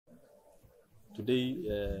Today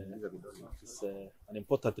is an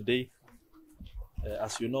important day.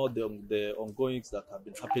 As you know, the ongoings that have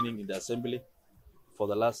been happening in the Assembly for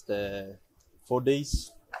the last 4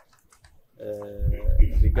 days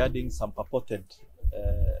regarding some purported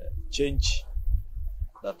change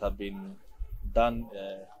that have been done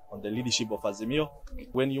on the leadership of Azimio.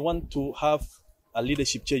 When you want to have a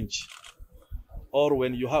leadership change, or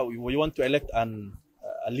when you want to elect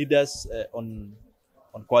leaders on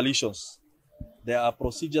coalitions, there are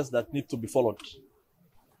procedures that need to be followed,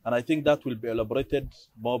 and I think that will be elaborated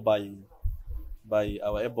more by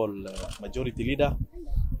our able majority leader.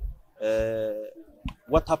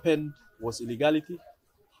 What happened was illegality,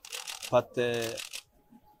 but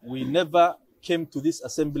we never came to this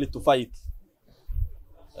assembly to fight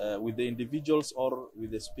with the individuals or with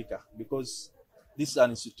the speaker, because this is an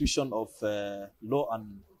institution of law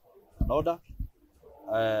and order,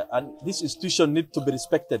 and this institution needs to be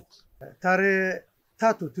respected. Tarehe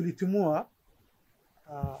 3 tulitimua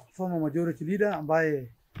former majority leader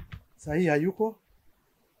ambaye sahihi hayuko,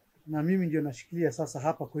 na mimi ndio nashikilia sasa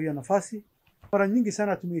hapa kwa hiyo nafasi. Mara nyingi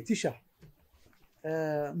sana tumeitisha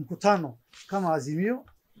mkutano kama Azimio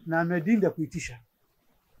na amedinda kuitisha,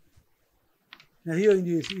 na hiyo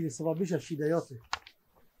ndio ilisababisha shida yote,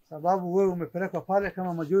 sababu wewe umepeleka pale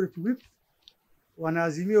kama majority whip, wana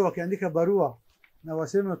Azimio wakiandika barua na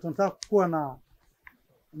waseme tunataka kuwa na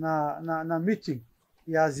meeting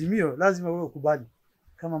ya Azimio, lazima wewe ukubali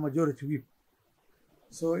kama majority whip.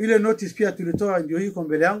 So ile notice pia tulitoa ndio hii kwa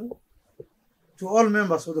mbele yangu, to all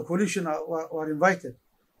members of the coalition were invited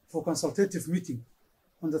for consultative meeting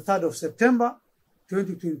on the 3rd of September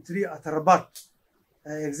 2023 at Rabat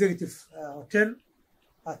Executive Hotel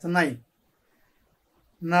at 9.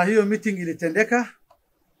 Na hiyo meeting ilitendeka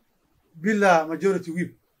bila majority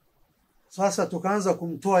whip. Sasa tukaanza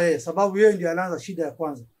kumtoa yeye, sababu yeye ndiye alianza shida ya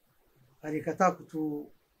kwanza. Alikataa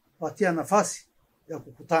kutupatia nafasi ya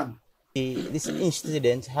kukutana. This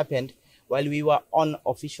incident happened while we were on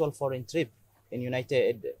official foreign trip in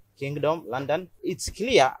United Kingdom, London. It's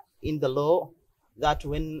clear in the law that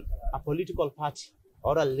when a political party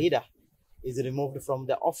or a leader is removed from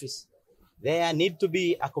the office, there need to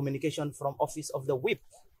be a communication from office of the whip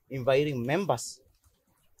inviting members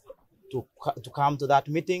to come to that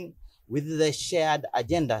meeting with the shared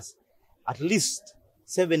agendas at least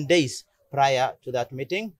 7 days prior to that meeting.